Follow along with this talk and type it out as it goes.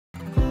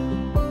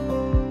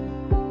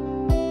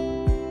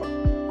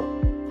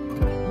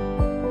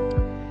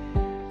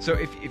So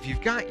if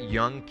you've got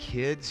young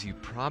kids, you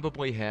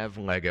probably have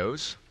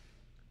Legos.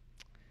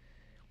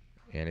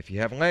 And if you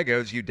have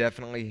Legos, you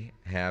definitely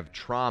have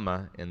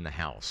trauma in the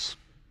house.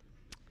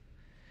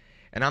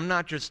 And I'm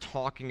not just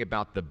talking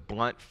about the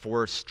blunt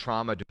force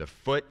trauma to the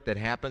foot that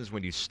happens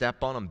when you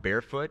step on them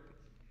barefoot,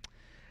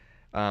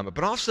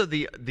 but also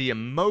the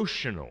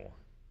emotional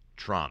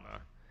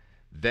trauma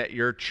that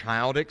your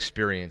child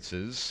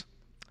experiences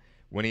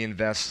when he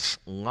invests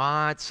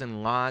lots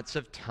and lots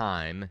of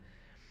time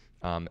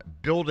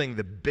building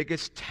the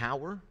biggest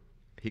tower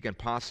he can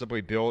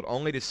possibly build,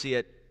 only to see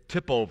it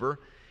tip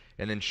over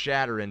and then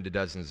shatter into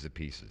dozens of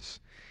pieces.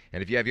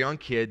 And if you have young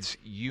kids,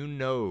 you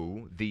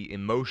know the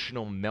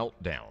emotional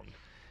meltdown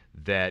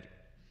that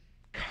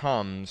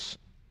comes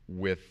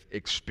with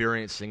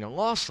experiencing a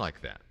loss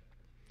like that.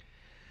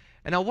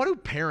 And now, what do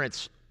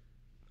parents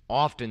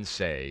often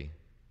say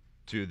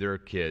to their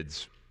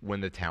kids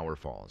when the tower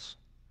falls?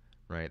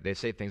 Right? They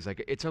say things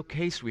like, "It's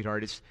okay,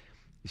 sweetheart. It's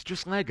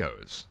just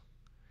Legos.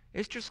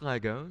 It's just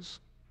Legos."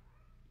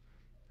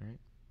 Right?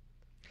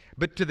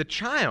 But to the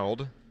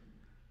child,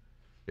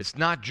 it's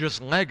not just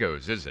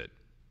Legos, is it?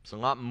 It's a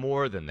lot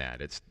more than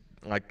that. It's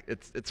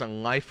a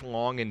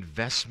lifelong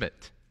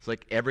investment. It's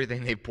like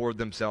everything they poured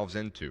themselves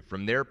into.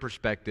 From their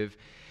perspective,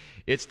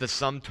 it's the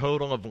sum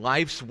total of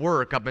life's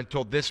work up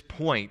until this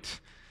point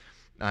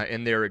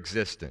in their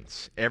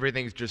existence.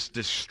 Everything's just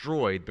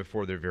destroyed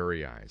before their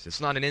very eyes.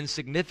 It's not an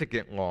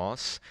insignificant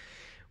loss,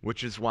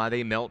 which is why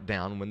they melt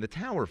down when the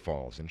tower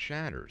falls and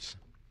shatters.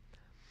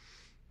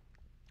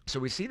 So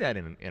we see that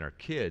in our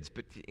kids,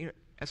 but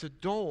as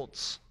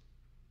adults,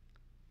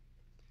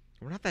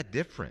 we're not that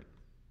different.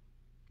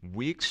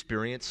 We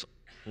experience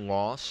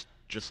loss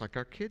just like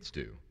our kids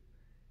do.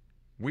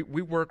 We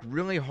work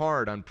really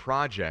hard on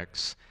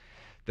projects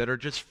that are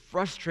just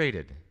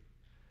frustrated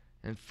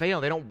and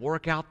fail. They don't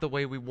work out the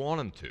way we want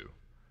them to.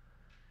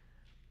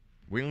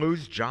 We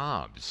lose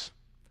jobs.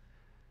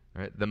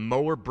 Right? The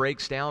mower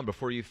breaks down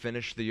before you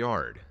finish the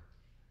yard.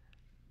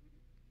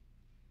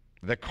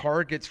 The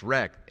car gets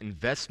wrecked.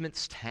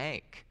 Investments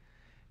tank.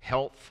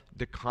 Health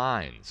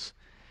declines.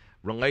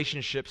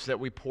 Relationships that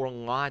we pour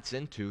lots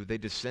into, they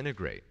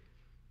disintegrate.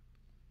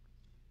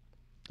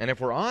 And if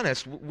we're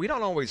honest, we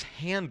don't always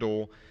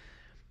handle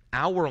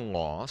our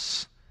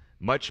loss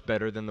much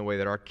better than the way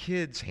that our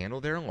kids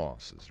handle their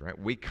losses, right?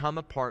 We come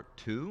apart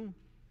too.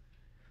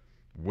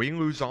 We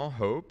lose all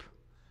hope.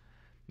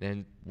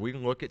 And we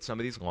look at some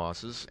of these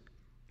losses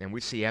and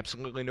we see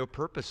absolutely no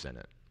purpose in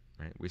it,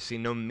 right? We see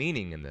no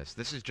meaning in this.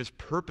 This is just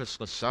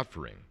purposeless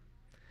suffering.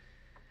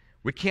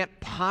 We can't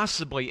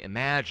possibly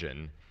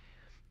imagine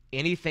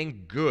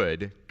anything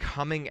good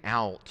coming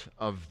out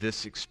of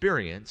this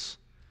experience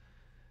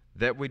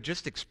that we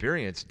just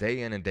experience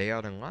day in and day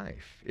out in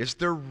life. Is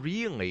there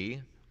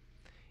really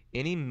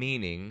any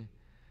meaning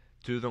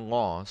to the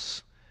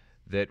loss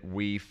that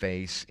we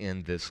face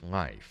in this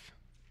life?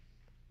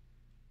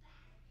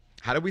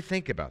 How do we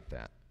think about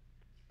that?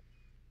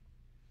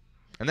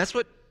 And that's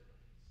what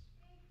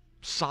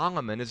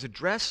Solomon is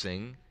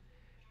addressing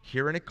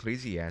here in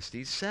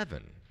Ecclesiastes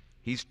 7.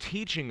 He's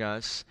teaching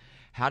us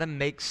how to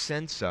make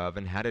sense of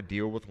and how to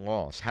deal with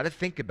loss, how to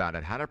think about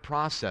it, how to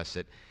process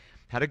it,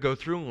 how to go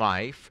through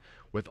life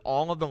with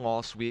all of the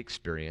loss we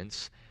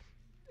experience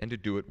and to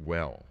do it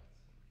well.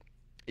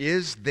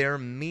 Is there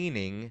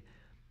meaning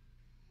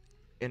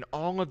in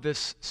all of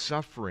this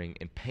suffering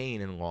and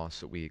pain and loss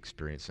that we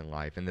experience in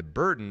life? And the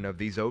burden of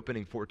these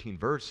opening 14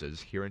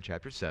 verses here in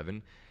chapter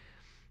 7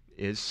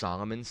 is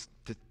Solomon's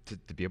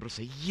to be able to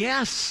say,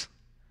 yes,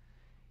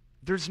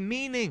 there's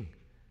meaning.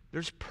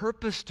 There's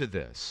purpose to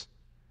this.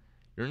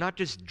 You're not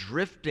just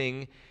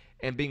drifting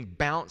and being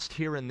bounced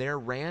here and there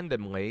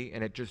randomly,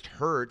 and it just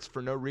hurts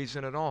for no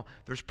reason at all.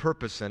 There's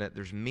purpose in it.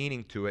 There's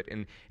meaning to it.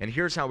 And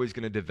here's how he's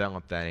going to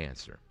develop that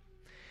answer.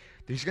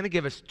 He's going to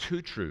give us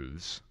two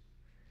truths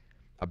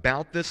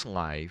about this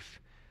life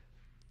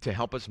to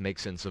help us make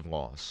sense of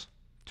loss.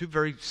 Two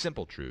very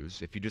simple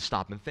truths if you just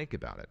stop and think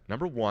about it.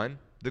 Number one,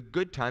 the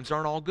good times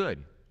aren't all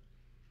good.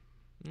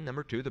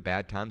 Number two, the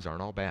bad times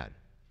aren't all bad.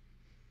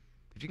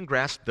 If you can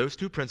grasp those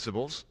two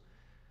principles,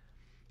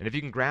 and if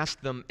you can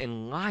grasp them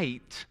in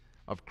light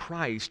of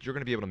Christ, you're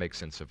going to be able to make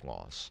sense of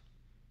loss.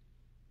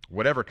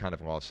 Whatever kind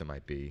of loss it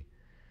might be,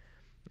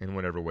 in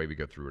whatever way we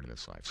go through it in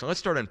this life. So let's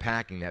start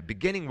unpacking that,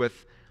 beginning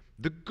with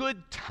the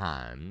good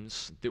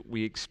times that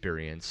we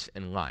experience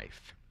in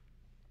life.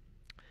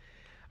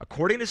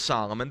 According to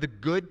Solomon, the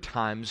good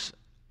times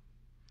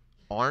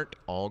aren't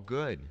all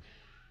good.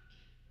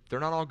 They're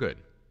not all good.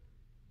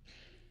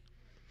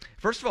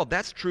 First of all,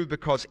 that's true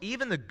because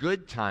even the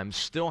good times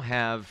still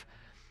have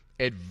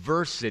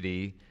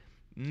adversity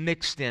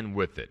mixed in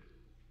with it.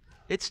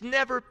 It's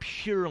never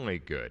purely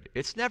good.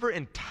 It's never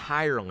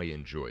entirely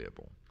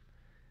enjoyable.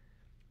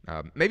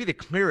 Maybe the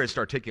clearest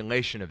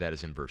articulation of that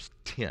is in verse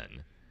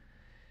 10.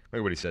 Look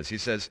at what he says. He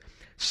says,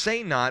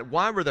 "Say not,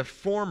 why were the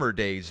former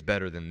days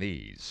better than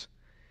these?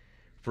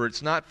 For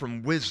it's not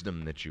from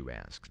wisdom that you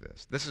ask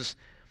this." This is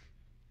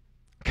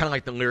kind of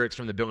like the lyrics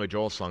from the Billy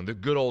Joel song, "The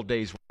good old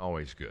days were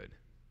always good."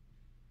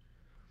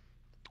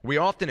 we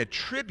often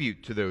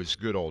attribute to those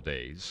good old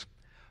days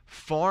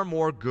far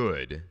more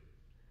good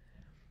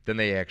than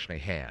they actually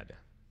had.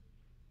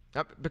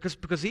 Now,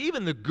 because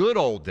even the good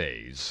old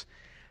days,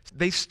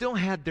 they still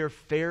had their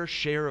fair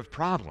share of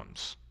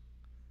problems.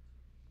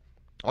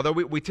 Although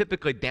we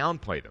typically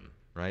downplay them,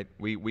 right?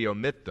 We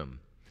omit them.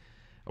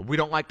 We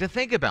don't like to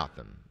think about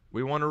them.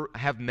 We want to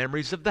have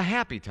memories of the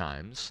happy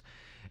times,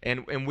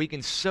 and we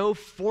can so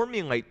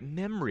formulate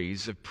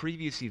memories of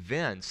previous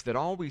events that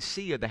all we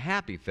see are the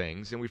happy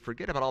things, and we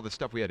forget about all the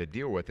stuff we had to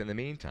deal with in the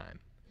meantime.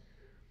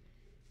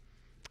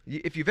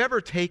 If you've ever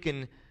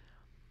taken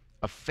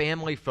a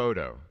family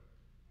photo,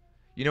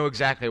 you know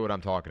exactly what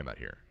I'm talking about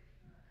here.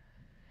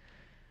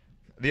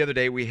 The other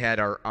day we had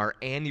our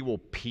annual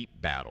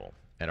peep battle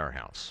at our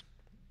house.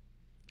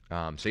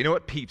 So you know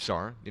what peeps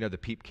are? You know the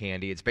peep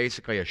candy. It's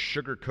basically a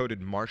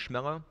sugar-coated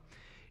marshmallow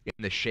in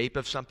the shape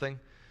of something.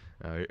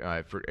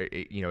 At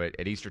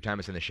Easter time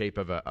it's in the shape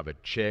of a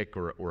chick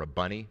or a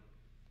bunny.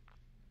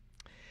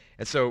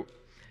 And so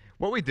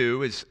what we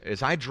do is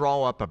I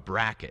draw up a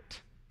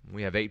bracket.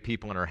 We have 8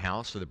 people in our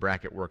house, so the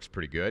bracket works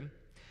pretty good.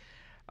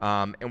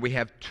 And we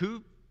have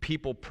 2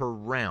 people per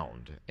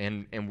round,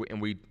 and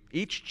we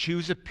each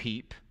choose a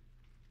peep,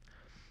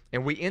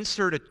 and we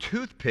insert a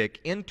toothpick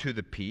into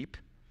the peep,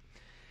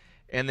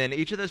 and then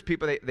each of those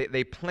people,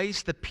 they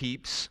place the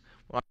peeps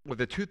with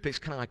the toothpicks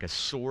kind of like a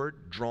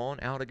sword drawn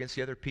out against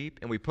the other peep,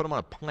 and we put them on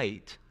a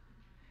plate,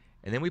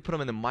 and then we put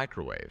them in the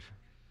microwave.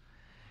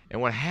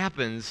 And what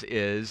happens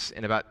is,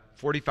 in about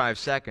 45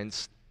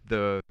 seconds,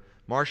 the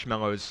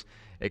marshmallows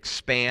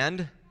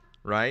expand,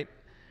 right?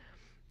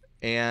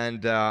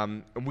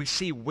 And we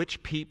see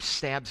which peep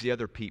stabs the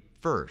other peep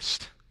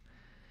first.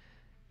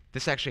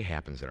 This actually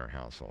happens in our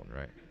household,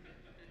 right?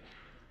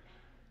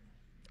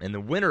 And the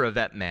winner of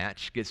that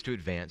match gets to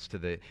advance to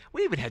the...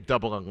 We even had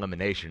double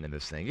elimination in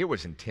this thing. It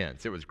was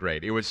intense. It was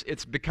great.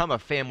 It's become a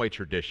family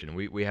tradition.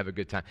 We have a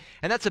good time.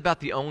 And that's about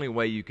the only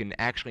way you can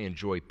actually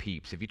enjoy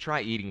peeps. If you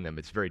try eating them,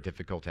 it's very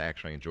difficult to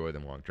actually enjoy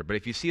them long term. But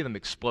if you see them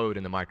explode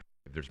in the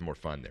microwave, there's more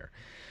fun there.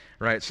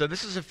 Right? So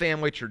this is a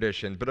family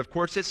tradition. But of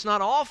course, it's not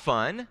all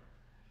fun.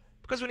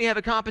 Because when you have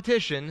a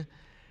competition,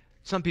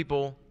 some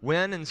people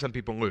win and some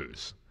people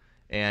lose.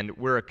 And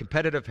we're a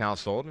competitive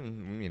household,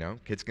 and, you know,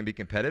 kids can be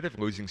competitive.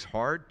 Losing's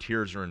hard.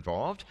 Tears are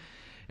involved.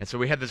 And so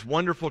we have this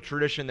wonderful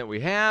tradition that we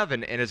have.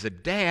 And as a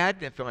dad,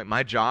 I feel like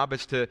my job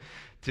is to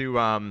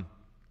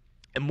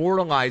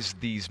immortalize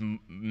these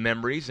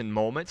memories and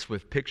moments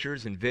with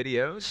pictures and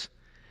videos.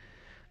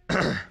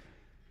 And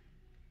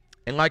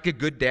like a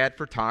good dad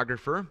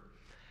photographer,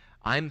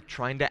 I'm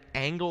trying to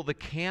angle the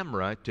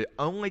camera to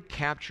only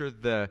capture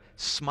the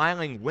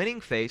smiling, winning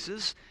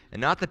faces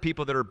and not the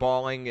people that are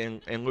bawling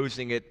and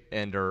losing it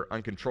and are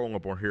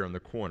uncontrollable here in the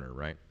corner,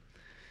 right?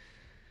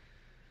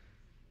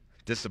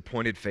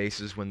 Disappointed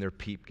faces when their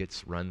peep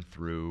gets run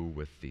through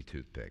with the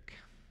toothpick.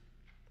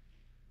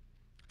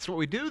 That's what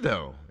we do,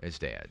 though, as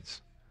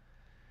dads.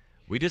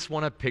 We just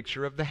want a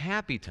picture of the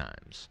happy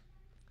times.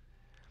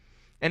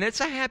 And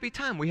it's a happy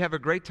time. We have a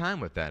great time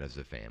with that as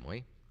a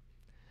family.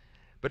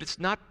 But it's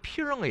not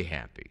purely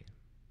happy.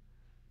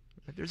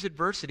 There's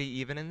adversity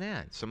even in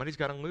that. Somebody's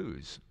got to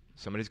lose.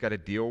 Somebody's got to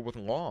deal with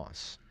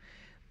loss.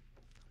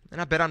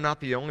 And I bet I'm not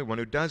the only one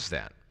who does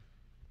that.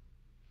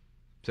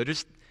 So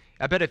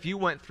I bet if you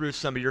went through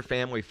some of your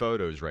family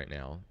photos right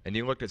now and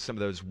you looked at some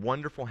of those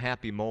wonderful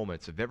happy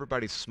moments of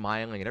everybody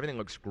smiling and everything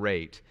looks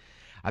great,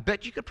 I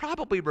bet you could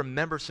probably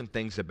remember some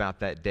things about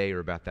that day or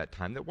about that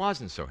time that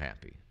wasn't so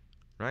happy.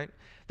 Right?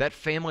 That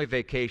family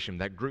vacation,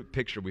 that group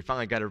picture, we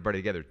finally got everybody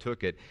together,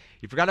 took it.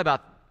 You forgot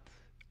about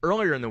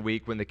earlier in the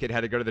week when the kid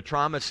had to go to the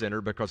trauma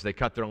center because they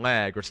cut their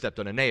leg or stepped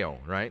on a nail,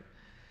 right?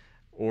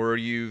 Or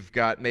you've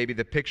got maybe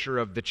the picture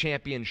of the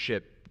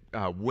championship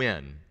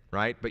win,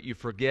 right? But you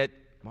forget,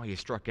 well, you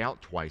struck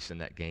out twice in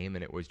that game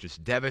and it was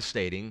just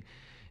devastating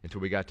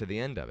until we got to the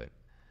end of it.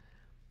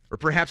 Or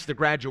perhaps the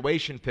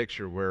graduation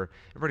picture where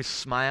everybody's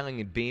smiling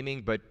and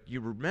beaming, but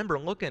you remember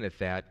looking at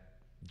that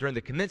during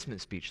the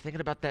commencement speech, thinking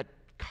about that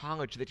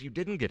college that you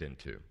didn't get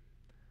into,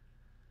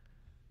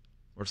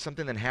 or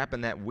something that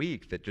happened that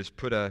week that just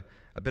put a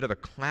bit of a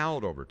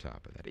cloud over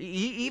top of that.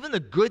 Even the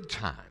good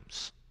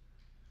times,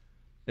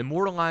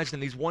 immortalized in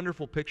these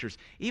wonderful pictures,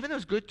 even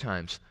those good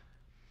times,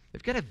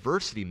 they've got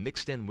adversity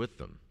mixed in with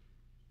them.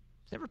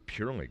 It's never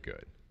purely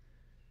good.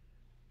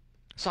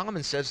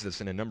 Solomon says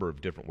this in a number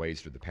of different ways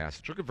through the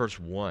passage. Look at verse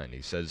 1.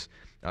 He says,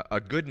 a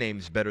good name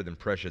is better than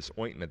precious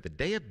ointment. The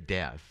day of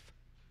death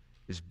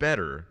is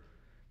better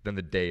than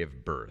the day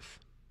of birth.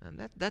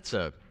 And that's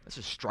a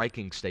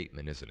striking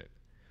statement, isn't it?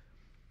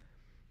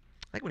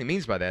 I think what he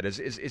means by that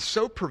is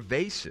so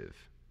pervasive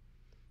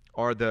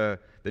are the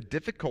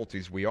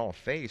difficulties we all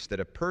face that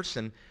a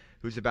person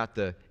who's about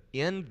to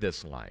end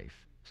this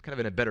life is kind of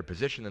in a better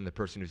position than the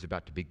person who's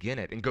about to begin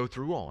it and go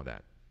through all of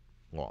that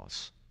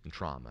loss and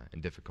trauma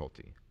and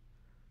difficulty.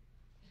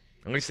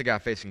 At least the guy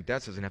facing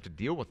death doesn't have to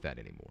deal with that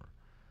anymore.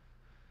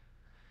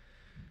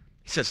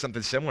 He says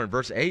something similar in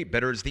verse 8,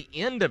 better is the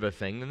end of a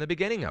thing than the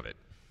beginning of it.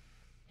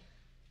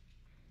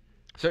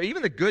 So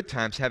even the good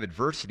times have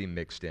adversity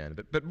mixed in.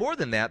 But more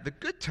than that, the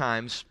good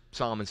times,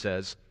 Solomon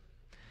says,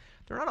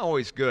 they're not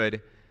always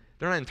good.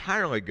 They're not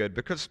entirely good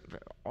because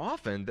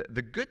often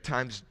the good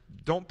times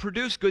don't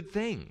produce good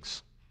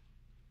things.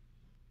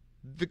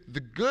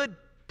 The good,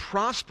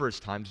 prosperous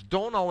times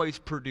don't always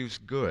produce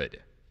good.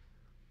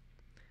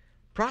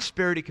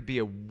 Prosperity could be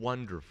a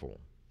wonderful,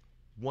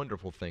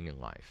 wonderful thing in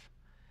life.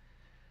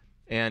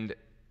 And,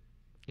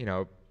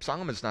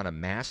 Solomon's not a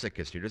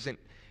masochist.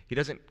 He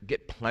doesn't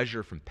get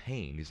pleasure from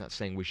pain. He's not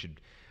saying we should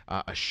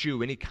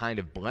eschew any kind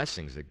of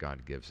blessings that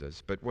God gives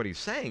us. But what he's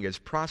saying is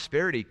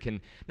prosperity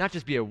can not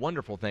just be a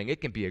wonderful thing,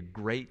 it can be a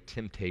great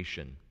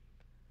temptation.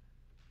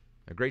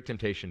 A great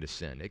temptation to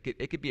sin.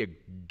 It could be a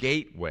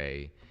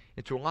gateway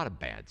into a lot of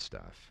bad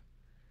stuff.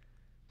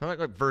 Like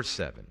verse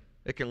 7,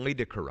 it can lead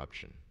to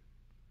corruption.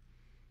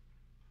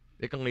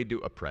 It can lead to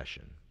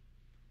oppression.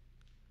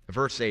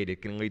 Verse 8,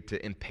 it can lead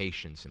to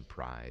impatience and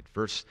pride.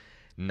 Verse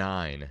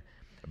 9,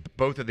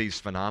 both of these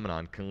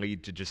phenomenon can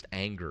lead to just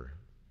anger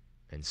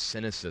and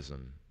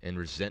cynicism and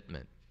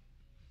resentment.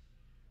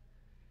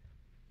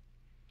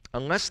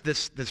 Unless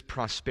this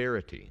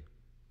prosperity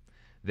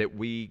that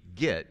we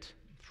get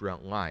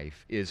throughout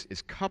life is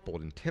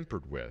coupled and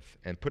tempered with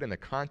and put in the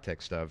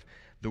context of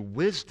the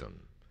wisdom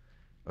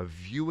of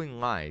viewing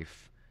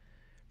life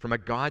from a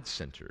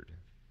God-centered,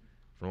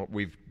 from what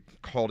we've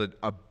called it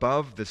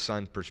above the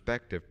sun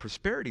perspective,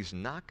 prosperity is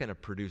not going to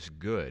produce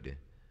good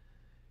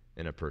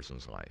in a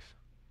person's life.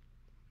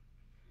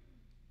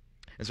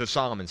 And so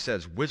Solomon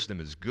says, wisdom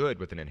is good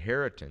with an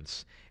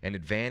inheritance and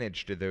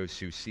advantage to those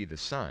who see the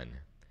sun.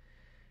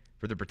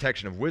 For the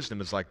protection of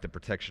wisdom is like the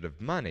protection of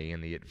money,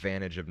 and the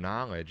advantage of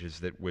knowledge is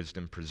that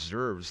wisdom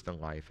preserves the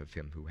life of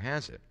him who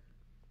has it.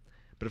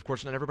 But of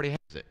course, not everybody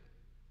has it.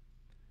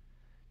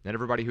 Not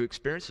everybody who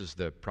experiences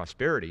the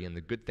prosperity and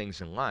the good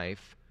things in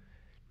life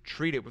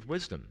treat it with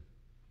wisdom.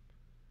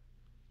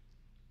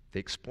 They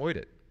exploit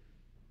it.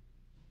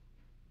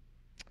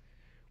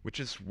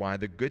 Which is why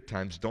the good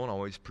times don't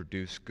always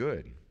produce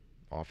good.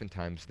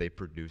 Oftentimes they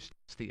produce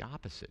the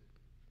opposite.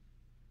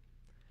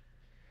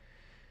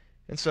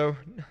 And so,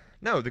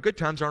 no, the good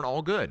times aren't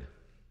all good.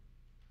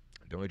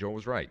 Billy Joel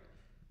was right,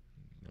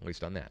 at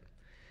least on that.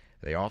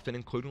 They often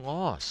include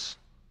loss.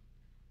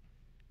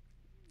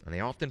 And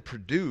they often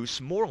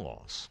produce more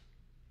loss.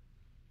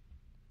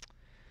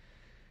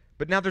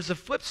 But now there's a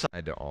flip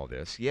side to all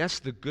this. Yes,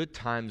 the good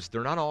times,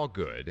 they're not all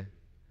good.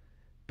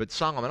 But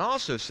Solomon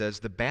also says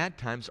the bad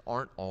times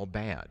aren't all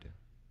bad.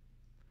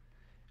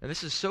 And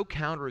this is so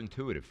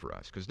counterintuitive for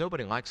us because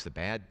nobody likes the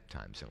bad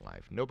times in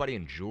life. Nobody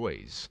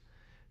enjoys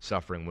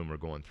suffering when we're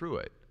going through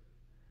it.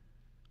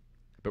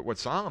 But what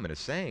Solomon is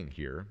saying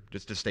here,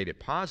 just to state it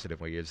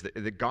positively, is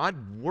that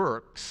God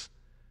works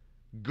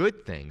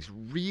good things,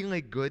 really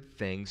good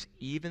things,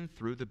 even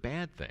through the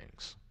bad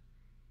things.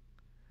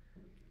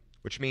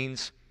 Which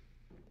means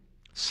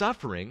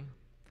suffering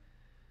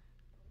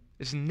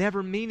is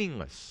never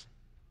meaningless.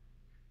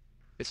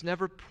 It's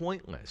never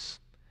pointless.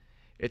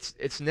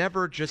 It's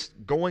never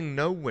just going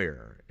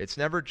nowhere. It's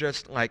never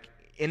just like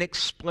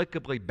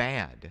inexplicably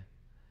bad.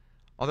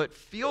 Although it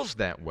feels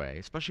that way,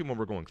 especially when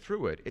we're going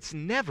through it, it's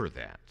never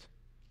that.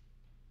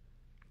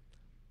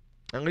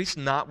 At least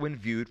not when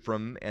viewed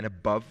from an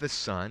above the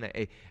sun,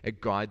 a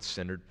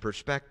God-centered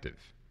perspective.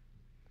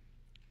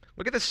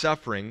 Look at the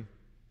suffering,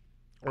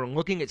 or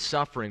looking at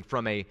suffering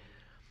from a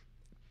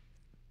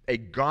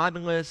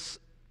godless,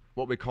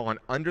 what we call an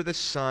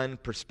under-the-sun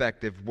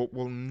perspective,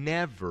 will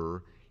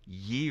never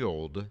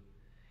yield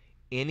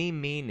any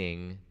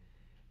meaning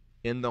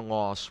in the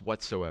loss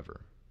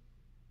whatsoever.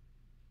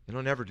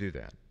 It'll never do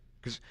that.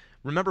 Because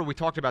remember, we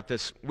talked about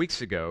this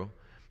weeks ago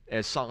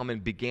as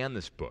Solomon began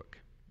this book.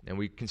 And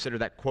we consider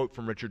that quote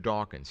from Richard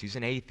Dawkins. He's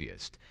an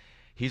atheist.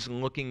 He's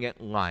looking at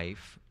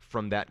life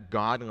from that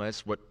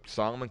godless, what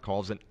Solomon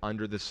calls an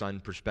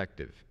under-the-sun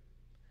perspective.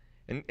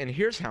 And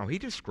here's how he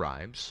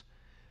describes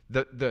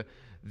the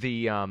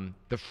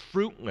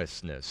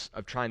fruitlessness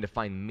of trying to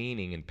find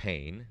meaning in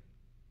pain.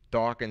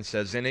 Dawkins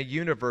says, in a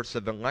universe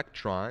of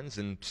electrons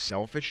and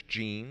selfish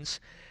genes,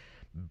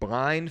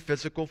 blind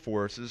physical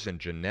forces and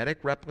genetic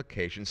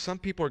replication, some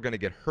people are going to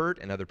get hurt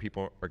and other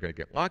people are going to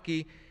get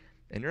lucky,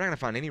 and you're not going to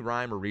find any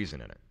rhyme or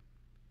reason in it.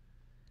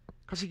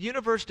 Because the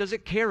universe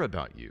doesn't care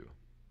about you.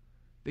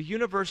 The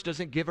universe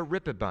doesn't give a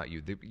rip about you.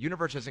 The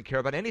universe doesn't care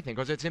about anything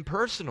because it's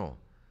impersonal.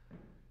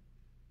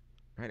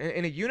 Right?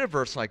 In a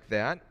universe like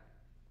that,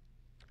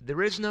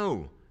 there is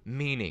no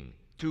meaning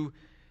to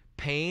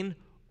pain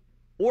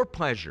or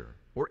pleasure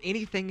or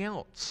anything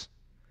else.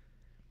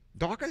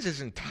 Dawkins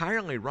is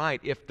entirely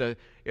right if the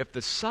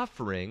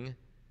suffering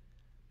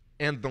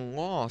and the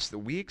loss that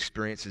we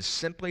experience is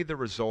simply the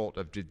result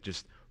of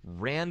just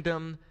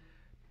random,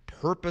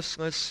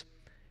 purposeless,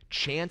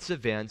 chance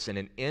events in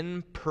an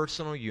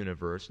impersonal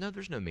universe. No,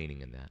 there's no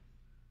meaning in that.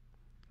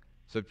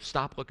 So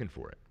stop looking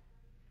for it.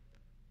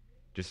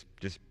 Just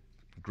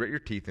grit your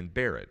teeth and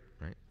bear it.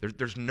 Right?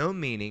 There's no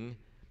meaning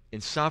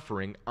in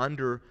suffering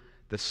under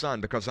the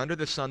sun, because under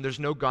the sun there's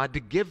no God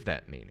to give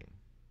that meaning.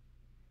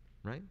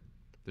 Right?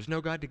 There's no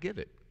God to give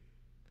it.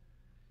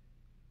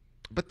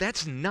 But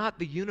that's not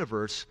the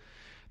universe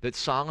that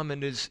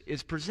Solomon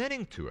is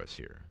presenting to us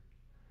here.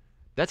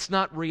 That's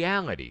not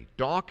reality.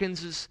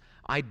 Dawkins's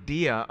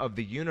idea of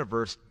the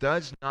universe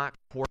does not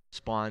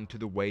correspond to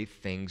the way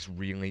things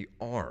really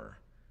are.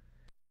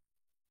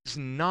 He's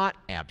not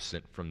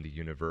absent from the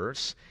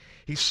universe.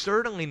 He's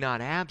certainly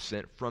not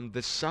absent from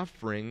the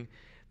suffering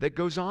that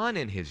goes on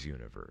in his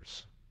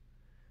universe.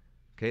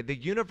 Okay, the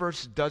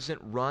universe doesn't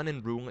run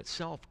and rule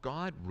itself.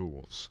 God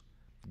rules.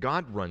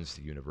 God runs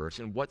the universe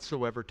and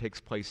whatsoever takes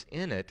place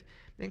in it,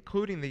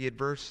 including the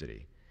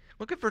adversity.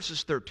 Look at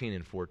verses 13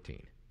 and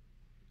 14.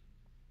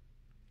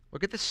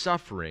 Look at the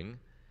suffering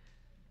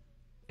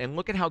and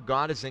look at how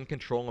God is in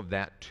control of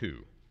that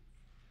too.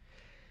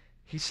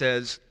 He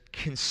says,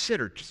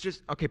 consider,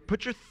 okay,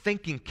 put your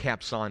thinking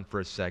caps on for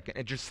a second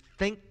and just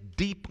think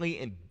deeply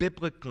and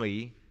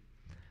biblically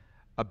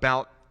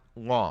about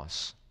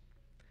loss.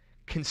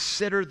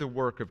 Consider the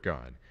work of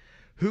God.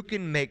 Who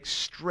can make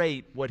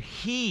straight what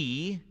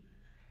he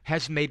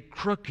has made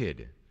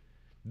crooked?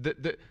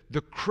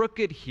 The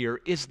crooked here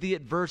is the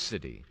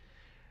adversity.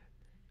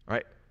 All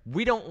right?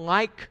 We don't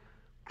like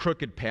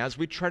crooked paths.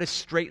 We try to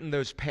straighten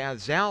those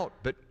paths out,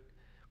 but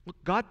look,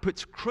 God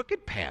puts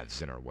crooked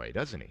paths in our way,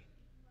 doesn't he?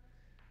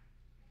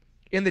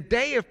 In the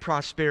day of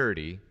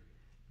prosperity,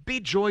 be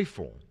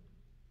joyful.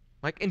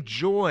 Like,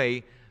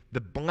 enjoy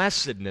the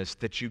blessedness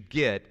that you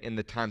get in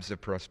the times of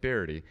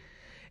prosperity.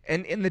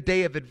 And in the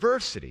day of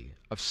adversity,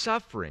 of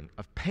suffering,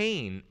 of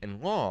pain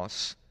and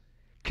loss,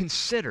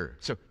 consider.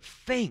 So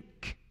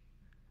think.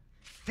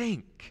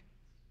 Think.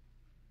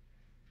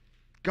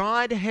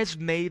 God has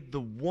made the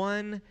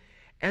one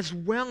as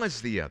well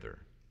as the other.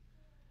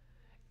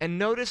 And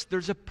notice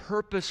there's a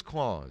purpose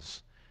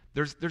clause.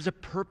 There's a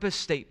purpose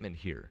statement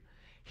here.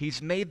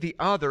 He's made the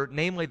other,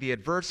 namely the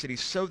adversity,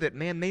 so that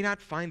man may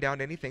not find out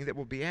anything that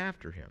will be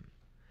after him.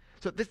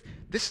 So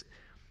this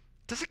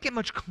doesn't get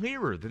much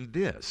clearer than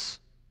this.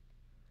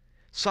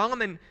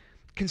 Solomon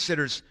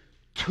considers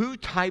two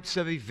types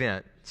of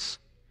events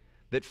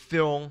that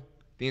fill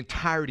the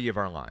entirety of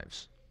our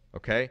lives,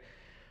 okay?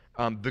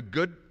 The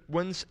good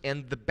ones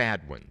and the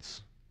bad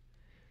ones.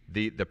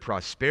 The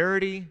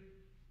prosperity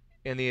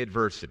and the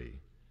adversity.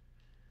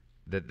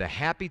 The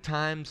happy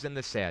times and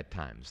the sad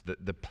times.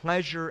 The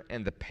pleasure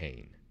and the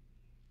pain,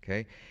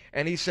 okay?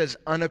 And he says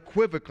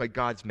unequivocally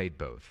God's made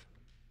both.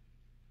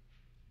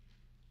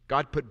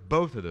 God put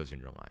both of those in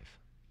your life.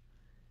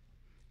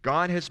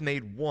 God has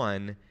made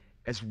one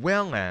as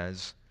well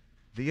as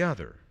the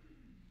other.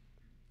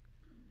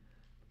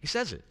 He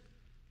says it.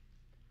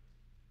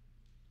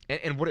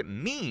 And what it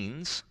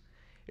means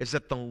is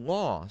that the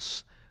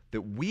loss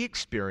that we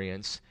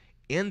experience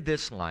in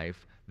this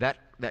life, that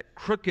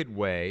crooked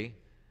way,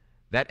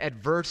 that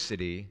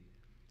adversity,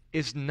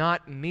 is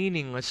not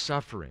meaningless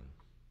suffering.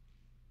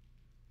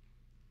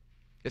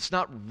 It's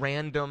not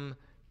random.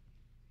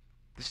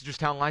 This is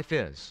just how life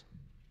is.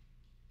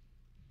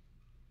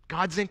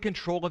 God's in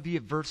control of the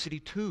adversity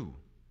too.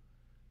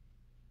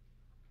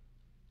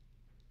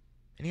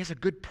 And he has a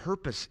good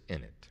purpose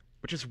in it,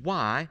 which is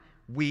why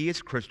we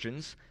as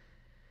Christians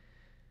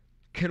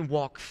can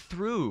walk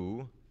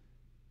through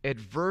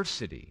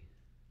adversity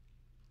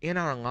in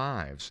our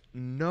lives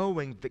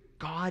knowing that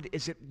God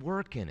is at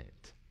work in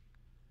it.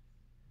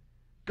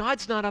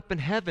 God's not up in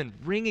heaven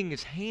wringing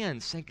his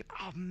hands saying,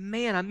 oh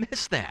man, I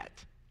missed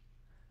that.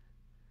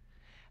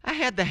 I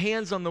had the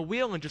hands on the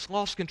wheel and just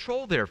lost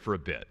control there for a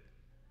bit.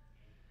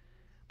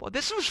 Well,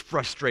 this was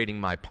frustrating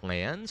my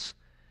plans.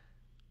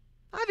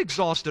 I've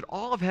exhausted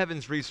all of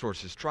heaven's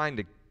resources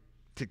trying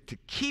to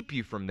keep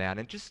you from that,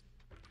 and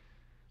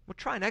we'll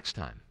try next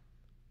time.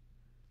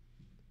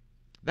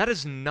 That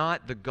is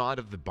not the God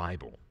of the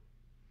Bible.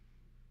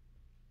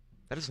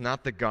 That is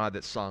not the God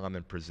that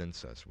Solomon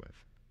presents us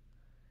with.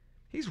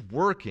 He's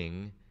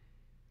working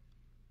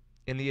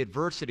in the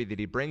adversity that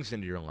he brings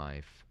into your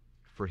life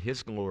for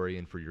his glory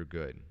and for your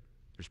good.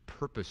 There's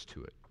purpose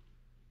to it.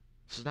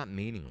 This is not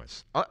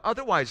meaningless.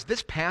 Otherwise,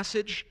 this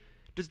passage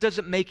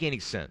doesn't make any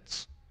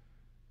sense.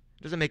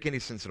 It doesn't make any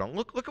sense at all.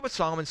 Look at what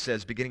Solomon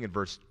says beginning in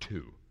verse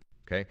 2.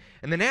 Okay?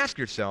 And then ask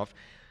yourself,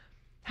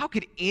 how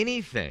could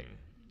anything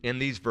in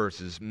these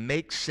verses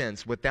make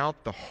sense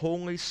without the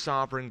holy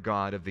sovereign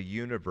God of the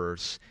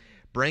universe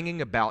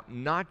bringing about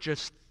not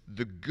just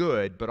the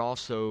good, but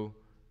also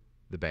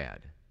the bad?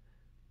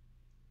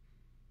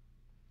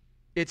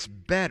 It's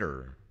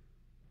better,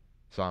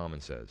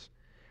 Solomon says,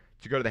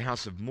 to go to the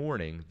house of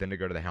mourning than to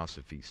go to the house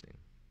of feasting.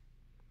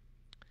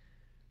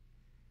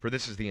 For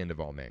this is the end of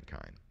all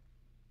mankind.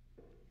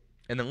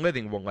 And the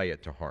living will lay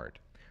it to heart.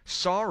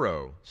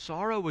 Sorrow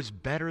is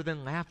better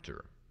than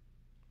laughter.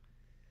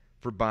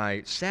 For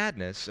by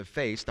sadness of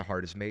face the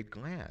heart is made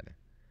glad.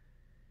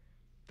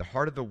 The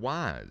heart of the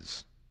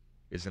wise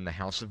is in the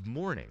house of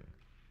mourning,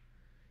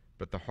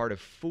 but the heart of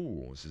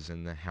fools is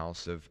in the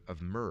house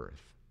of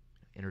mirth,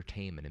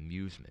 entertainment,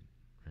 amusement.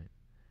 Right?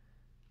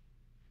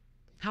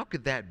 How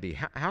could that be?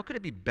 How could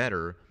it be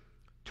better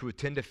to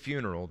attend a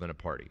funeral than a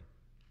party?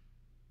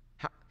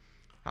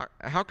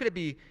 How could it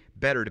be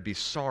better to be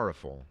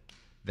sorrowful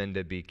than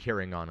to be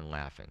carrying on and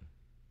laughing?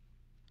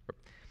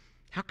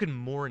 How can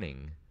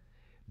mourning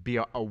be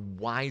a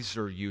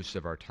wiser use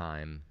of our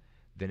time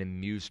than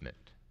amusement?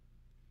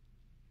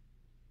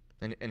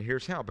 And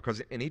here's how. Because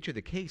in each of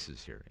the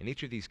cases here, in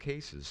each of these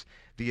cases,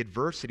 the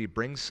adversity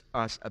brings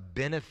us a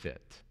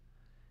benefit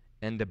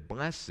and a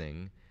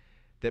blessing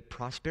that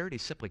prosperity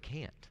simply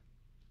can't.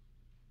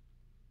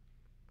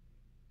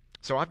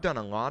 So I've done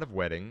a lot of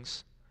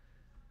weddings.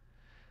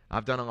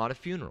 I've done a lot of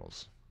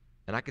funerals.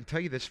 And I can tell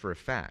you this for a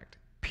fact.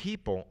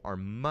 People are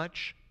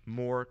much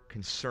more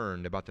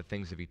concerned about the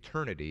things of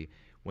eternity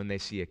when they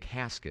see a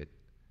casket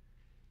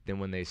than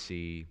when they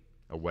see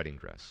a wedding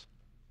dress.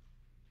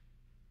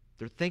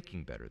 They're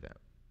thinking better then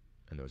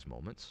in those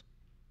moments.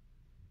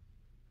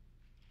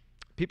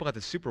 People at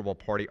the Super Bowl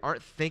party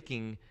aren't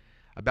thinking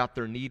about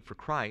their need for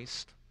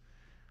Christ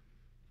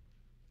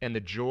and the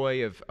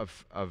joy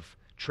of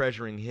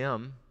treasuring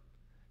Him.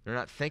 They're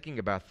not thinking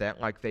about that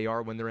like they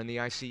are when they're in the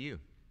ICU.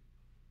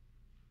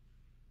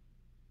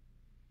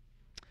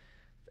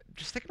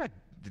 Just think about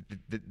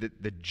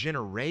the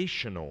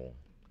generational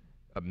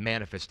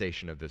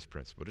manifestation of this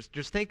principle.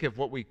 Just think of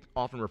what we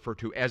often refer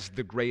to as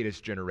the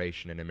greatest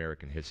generation in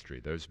American history,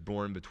 those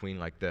born between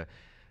like the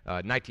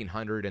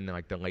 1900 and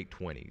like the late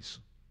 20s.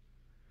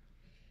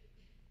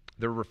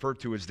 They're referred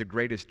to as the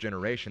greatest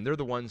generation. They're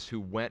the ones who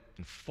went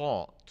and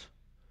fought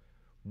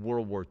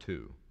World War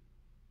II.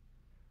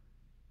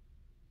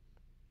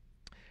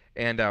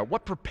 And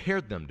what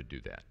prepared them to do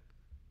that?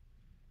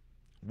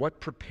 What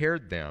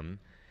prepared them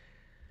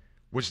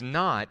was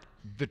not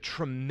the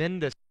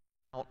tremendous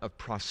amount of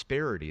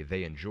prosperity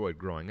they enjoyed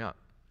growing up.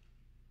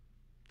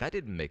 That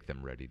didn't make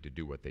them ready to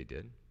do what they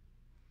did.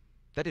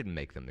 That didn't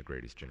make them the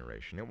greatest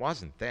generation. It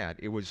wasn't that.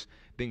 It was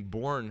being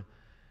born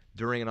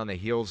during and on the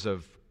heels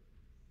of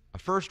a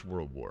First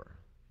World War,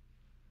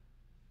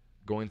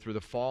 going through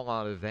the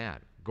fallout of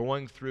that,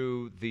 going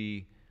through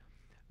the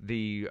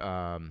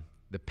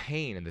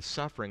pain and the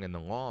suffering and the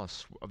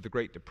loss of the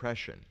Great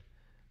Depression,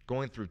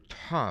 going through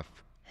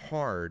tough,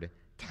 hard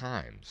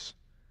times,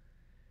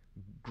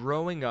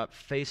 growing up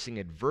facing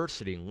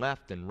adversity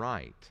left and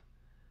right.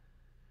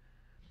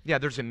 Yeah,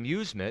 there's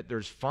amusement,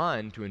 there's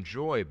fun to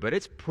enjoy, but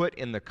it's put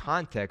in the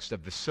context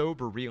of the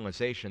sober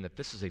realization that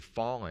this is a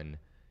fallen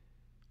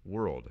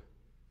world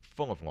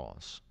full of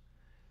loss.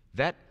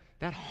 That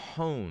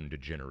honed a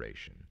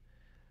generation.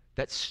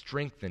 That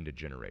strengthened a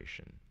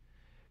generation.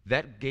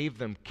 That gave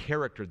them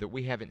character that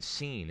we haven't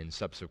seen in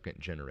subsequent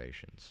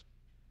generations.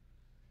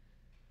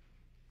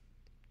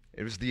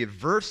 It was the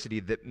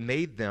adversity that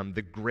made them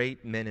the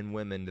great men and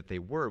women that they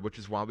were, which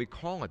is why we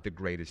call it the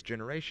greatest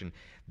generation.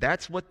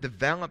 That's what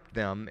developed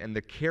them and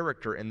the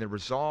character and the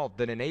resolve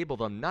that enabled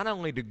them not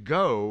only to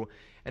go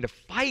and to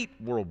fight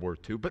World War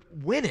II, but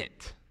win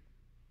it.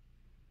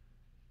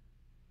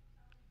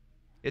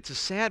 It's a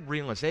sad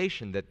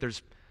realization that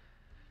there's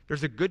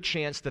a good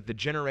chance that the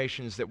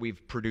generations that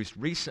we've produced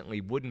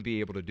recently wouldn't be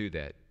able to do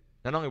that.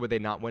 Not only would they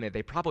not win it,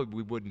 they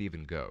probably wouldn't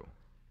even go.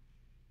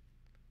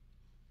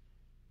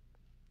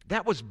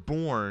 That was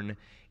born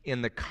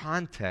in the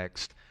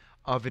context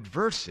of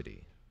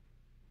adversity,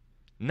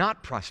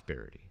 not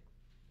prosperity.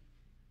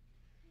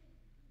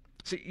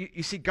 So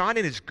you see, God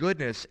in His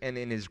goodness and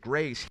in His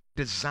grace, He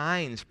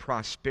designs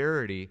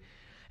prosperity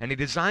and He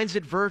designs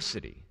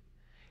adversity.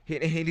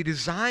 He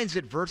designs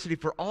adversity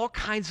for all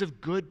kinds of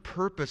good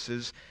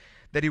purposes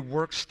that He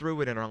works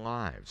through it in our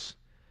lives.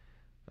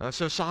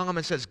 So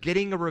Solomon says,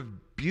 getting a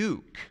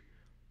rebuke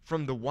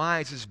from the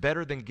wise is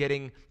better than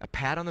getting a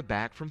pat on the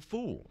back from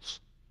fools.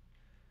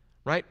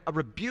 Right? A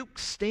rebuke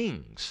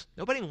stings.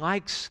 Nobody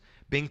likes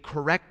being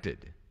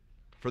corrected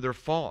for their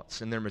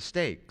faults and their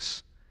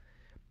mistakes.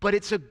 But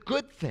it's a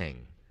good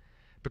thing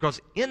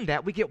because in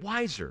that we get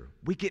wiser.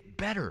 We get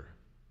better.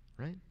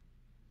 Right?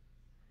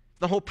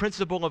 The whole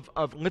principle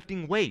of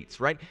lifting weights,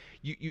 right?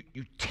 You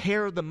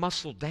tear the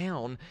muscle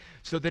down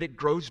so that it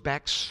grows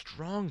back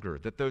stronger,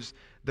 that those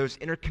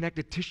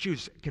interconnected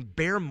tissues can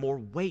bear more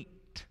weight.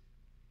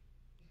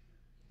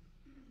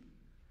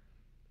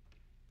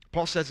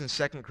 Paul says in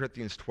 2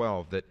 Corinthians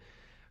 12 that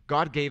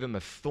God gave him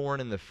a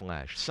thorn in the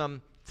flesh,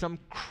 some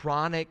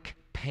chronic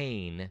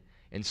pain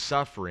and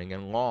suffering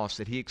and loss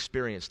that he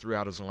experienced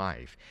throughout his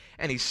life.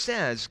 And he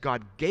says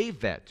God gave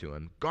that to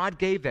him. God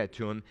gave that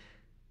to him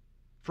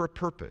for a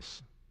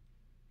purpose.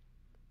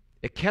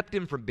 It kept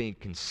him from being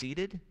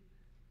conceited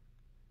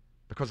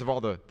because of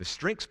all the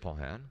strengths Paul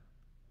had.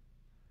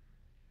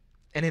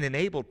 And it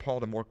enabled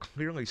Paul to more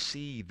clearly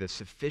see the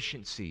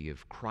sufficiency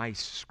of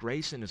Christ's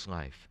grace in his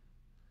life.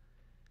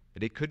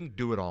 That he couldn't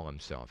do it all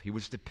himself. He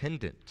was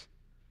dependent.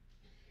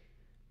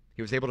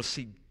 He was able to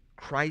see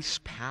Christ's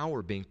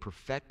power being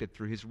perfected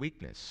through his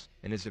weakness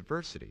and his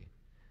adversity.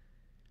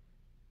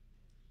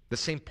 The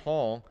same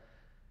Paul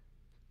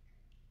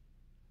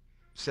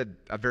said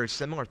a very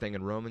similar thing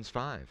in Romans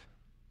 5.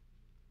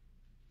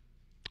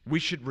 We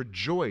should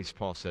rejoice,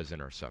 Paul says, in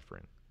our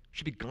suffering. We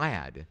should be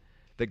glad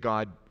that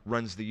God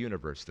runs the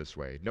universe this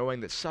way,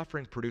 knowing that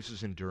suffering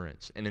produces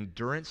endurance, and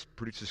endurance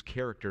produces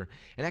character,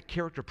 and that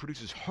character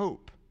produces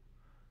hope.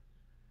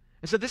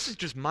 And so this is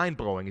just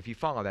mind-blowing if you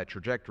follow that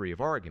trajectory of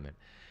argument.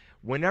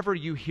 whenever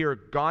you hear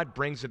God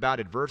brings about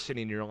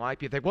adversity in your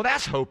life, you think, well,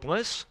 that's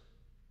hopeless.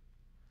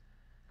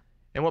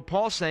 And what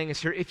Paul's saying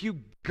is here, if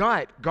you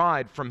gut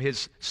God from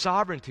his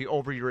sovereignty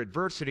over your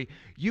adversity,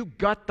 you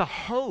gut the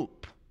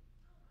hope.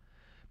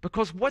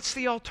 Because what's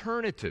the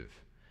alternative?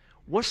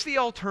 What's the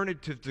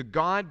alternative to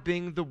God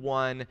being the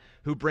one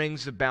who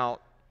brings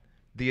about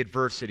the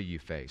adversity you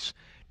face?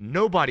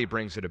 Nobody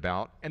brings it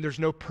about, and there's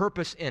no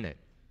purpose in it.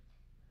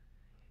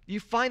 You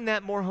find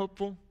that more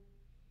hopeful?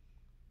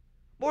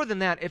 More than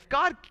that, if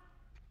God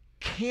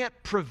can't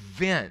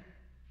prevent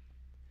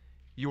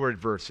your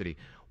adversity,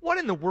 what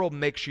in the world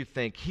makes you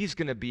think he's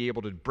going to be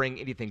able to bring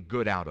anything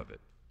good out of it?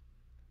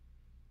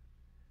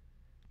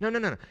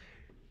 No.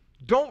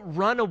 Don't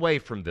run away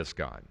from this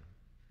God.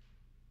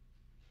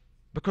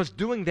 Because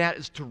doing that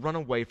is to run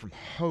away from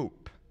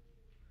hope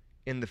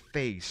in the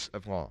face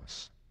of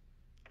loss.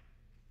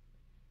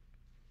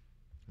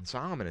 And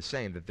Solomon is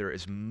saying that there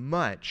is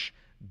much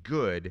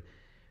good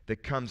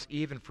that comes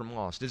even from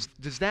loss.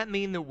 Does that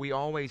mean that we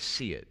always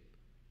see it?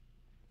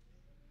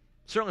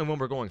 Certainly when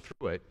we're going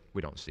through it,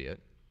 we don't see it.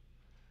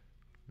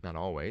 Not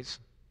always.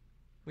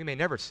 We may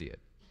never see it.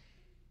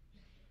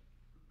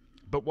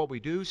 But what we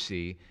do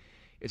see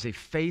is a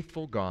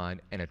faithful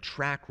God and a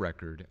track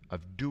record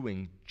of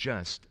doing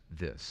just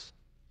this.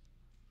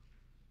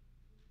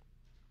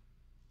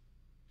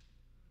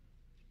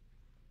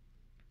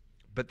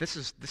 But this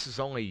is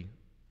only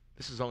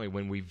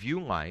when we view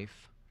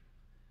life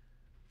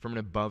from an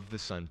above the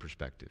sun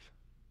perspective.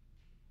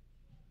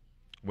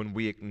 When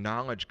we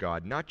acknowledge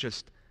God not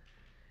just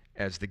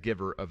as the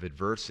giver of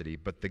adversity,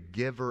 but the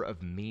giver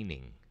of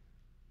meaning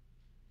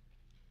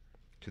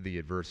to the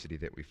adversity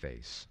that we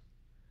face,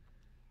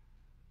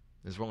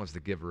 as well as the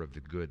giver of the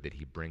good that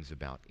he brings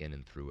about in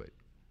and through it.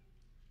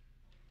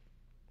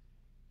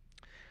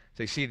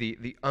 So you see,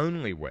 the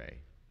only way,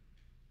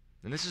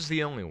 and this is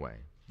the only way,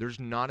 there's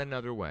not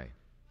another way.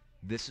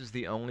 This is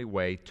the only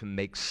way to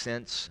make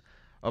sense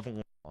of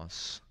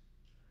loss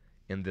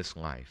in this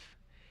life,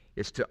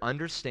 is to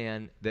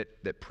understand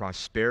that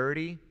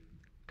prosperity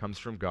comes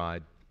from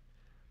God,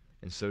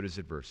 and so does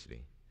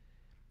adversity.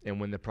 And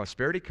when the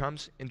prosperity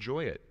comes,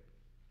 enjoy it,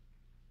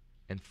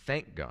 and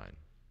thank God.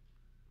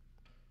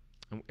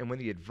 And when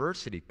the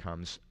adversity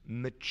comes,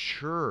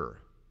 mature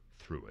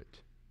through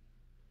it,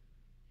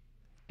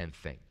 and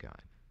thank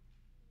God.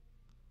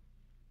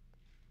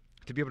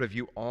 To be able to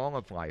view all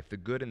of life, the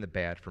good and the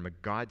bad, from a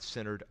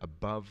God-centered,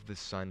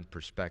 above-the-sun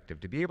perspective.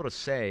 To be able to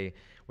say,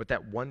 with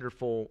that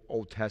wonderful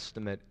Old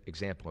Testament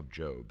example of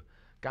Job,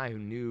 a guy who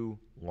knew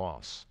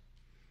loss,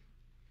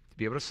 to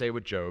be able to say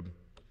with Job,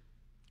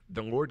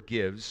 the Lord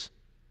gives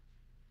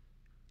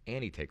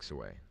and he takes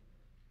away.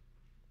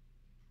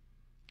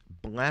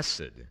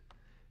 Blessed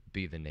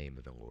be the name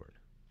of the Lord.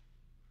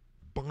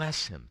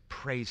 Bless him,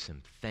 praise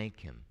him,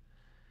 thank him,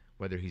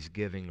 whether he's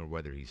giving or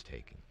whether he's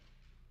taking.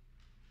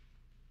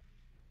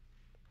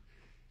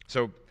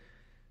 So,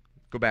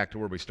 go back to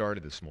where we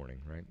started this morning,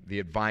 right? The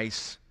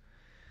advice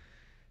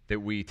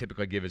that we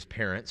typically give as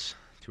parents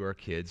to our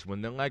kids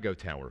when the Lego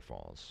tower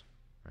falls.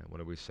 Right? What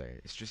do we say?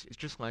 It's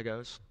just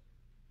Legos.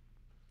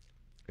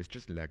 It's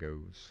just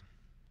Legos.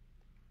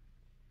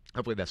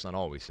 Hopefully that's not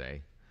all we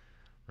say,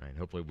 right?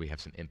 Hopefully we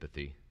have some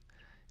empathy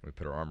and we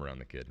put our arm around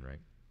the kid, right?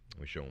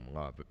 We show him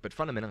love. But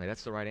fundamentally,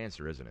 that's the right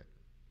answer, isn't it?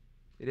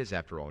 It is,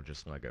 after all,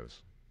 just Legos.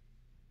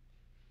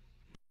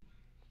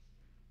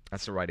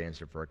 That's the right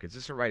answer for our kids.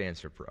 It's the right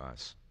answer for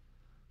us.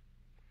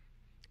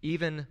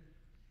 Even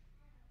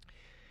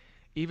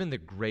the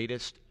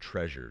greatest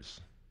treasures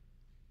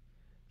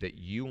that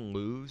you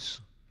lose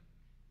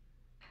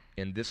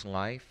in this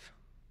life,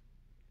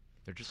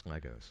 they're just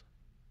Legos.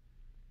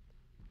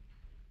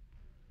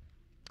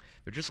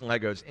 They're just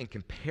Legos in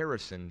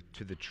comparison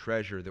to the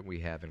treasure that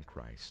we have in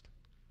Christ.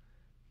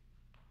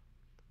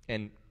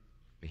 And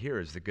here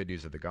is the good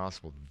news of the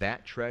gospel.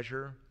 That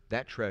treasure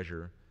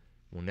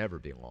will never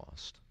be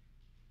lost.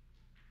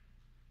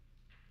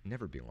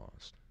 Never be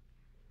lost.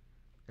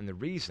 And the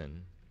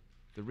reason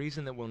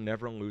that we'll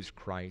never lose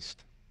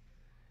Christ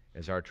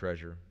as our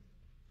treasure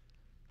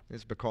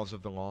is because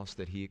of the loss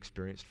that he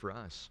experienced for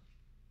us.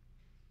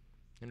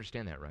 You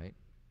understand that, right?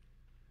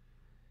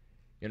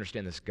 You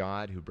understand this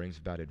God who brings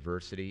about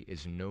adversity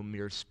is no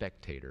mere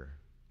spectator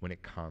when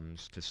it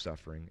comes to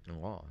suffering and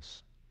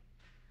loss.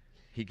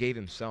 He gave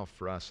himself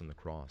for us on the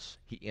cross.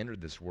 He entered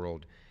this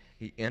world.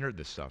 He entered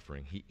the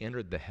suffering. He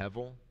entered the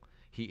hevel.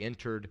 He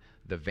entered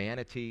the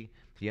vanity.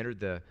 He entered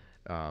the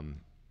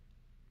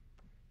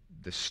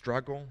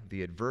struggle,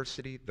 the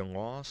adversity, the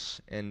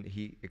loss, and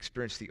he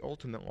experienced the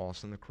ultimate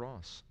loss on the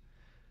cross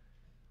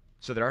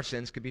so that our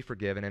sins could be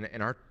forgiven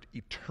and our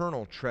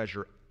eternal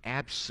treasure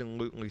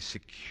absolutely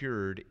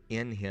secured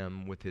in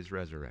him with his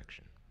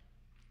resurrection.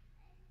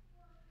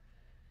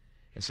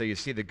 And so you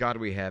see the God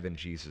we have in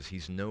Jesus,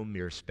 he's no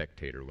mere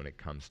spectator when it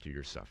comes to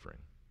your suffering.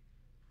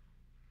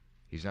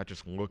 He's not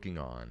just looking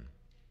on.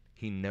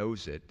 He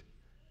knows it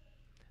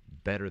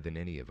better than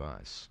any of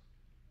us.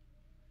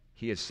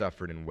 He has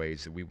suffered in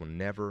ways that we will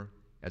never,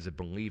 as a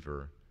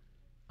believer,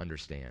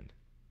 understand.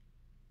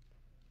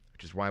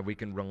 which is why we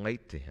can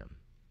relate to him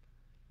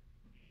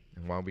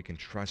and why we can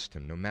trust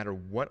him. No matter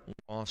what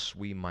loss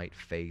we might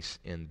face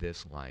in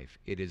this life,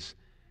 it is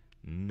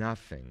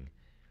nothing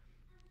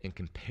in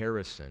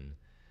comparison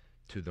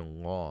to the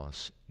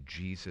loss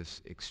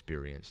Jesus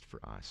experienced for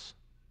us.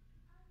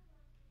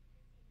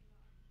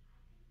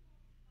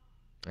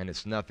 And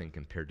it's nothing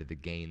compared to the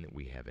gain that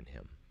we have in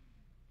him.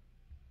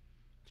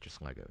 It's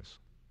just Legos.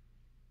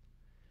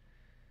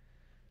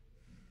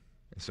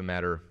 It's no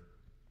matter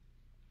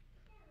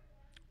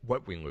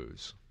what we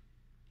lose,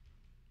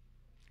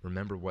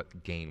 remember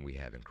what gain we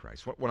have in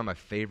Christ. One of my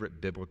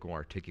favorite biblical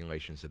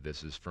articulations of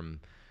this is from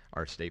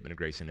our statement of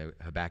grace in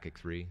Habakkuk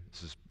 3.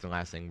 This is the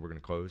last thing we're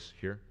going to close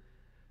here.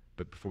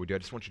 But before we do, I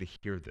just want you to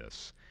hear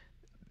this.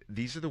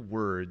 These are the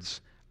words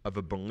of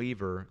a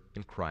believer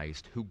in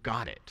Christ who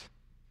got it,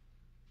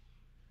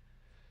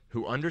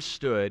 who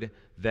understood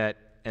that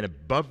an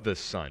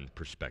above-the-sun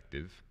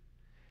perspective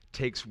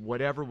takes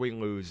whatever we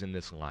lose in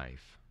this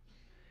life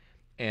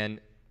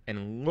and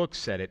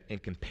looks at it in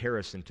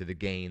comparison to the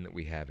gain that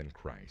we have in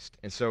Christ.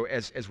 And so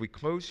as we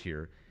close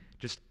here,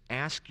 just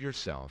ask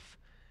yourself,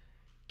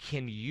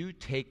 can you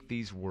take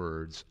these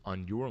words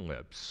on your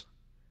lips?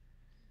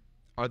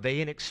 Are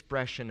they an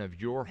expression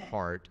of your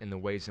heart in the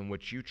ways in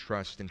which you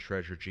trust and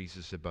treasure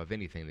Jesus above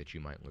anything that you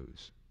might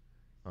lose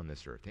on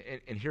this earth?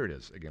 And here it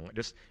is again.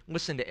 Just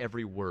listen to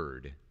every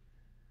word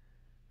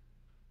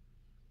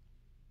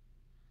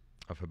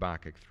of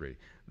Habakkuk 3.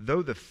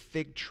 Though the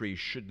fig tree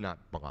should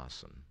not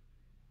blossom.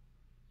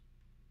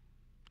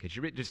 Because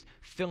you just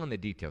fill in the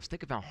details.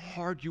 Think of how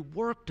hard you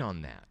worked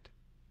on that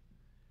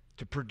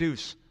to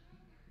produce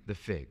the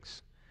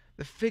figs.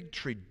 The fig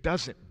tree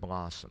doesn't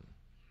blossom.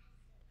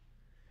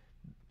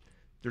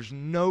 There's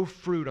no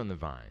fruit on the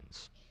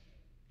vines.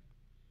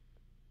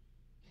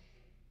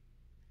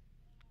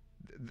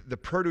 The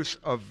produce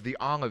of the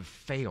olive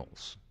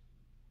fails.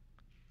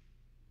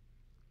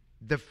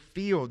 The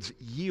fields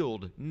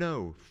yield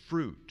no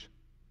fruit.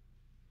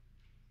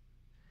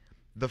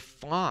 The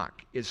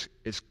flock is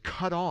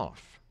cut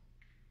off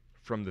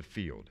from the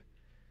field.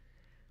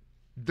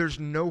 There's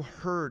no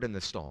herd in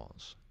the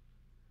stalls.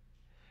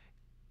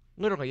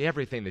 Literally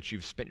everything that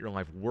you've spent your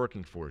life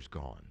working for is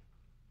gone.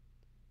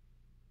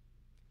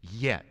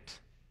 Yet,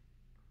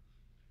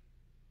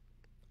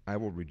 I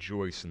will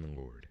rejoice in the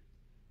Lord.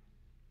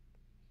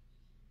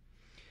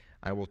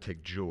 I will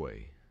take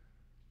joy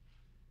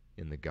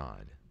in the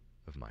God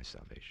of my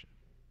salvation.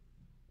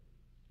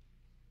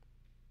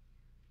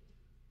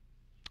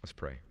 Let's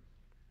pray.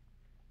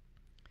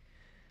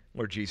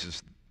 Lord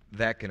Jesus,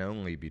 that can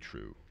only be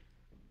true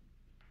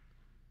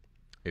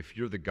if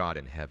you're the God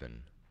in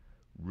heaven,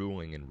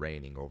 ruling and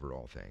reigning over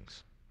all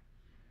things.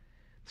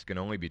 This can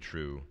only be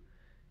true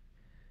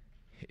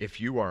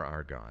if you are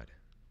our God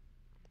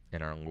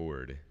and our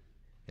Lord,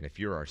 and if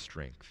you're our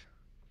strength.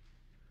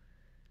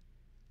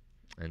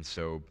 And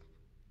so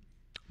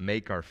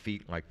make our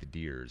feet like the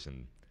deer's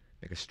and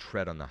make us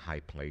tread on the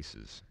high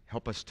places.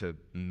 Help us to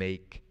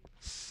make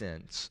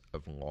sense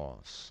of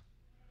loss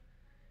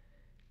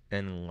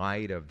in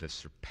light of the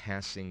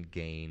surpassing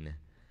gain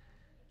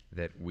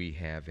that we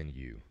have in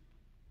you.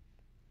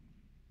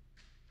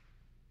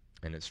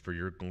 And it's for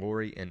your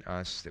glory in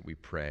us that we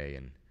pray,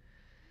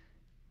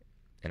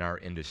 and our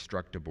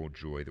indestructible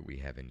joy that we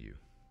have in you.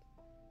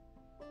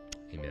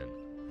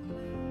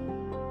 Amen.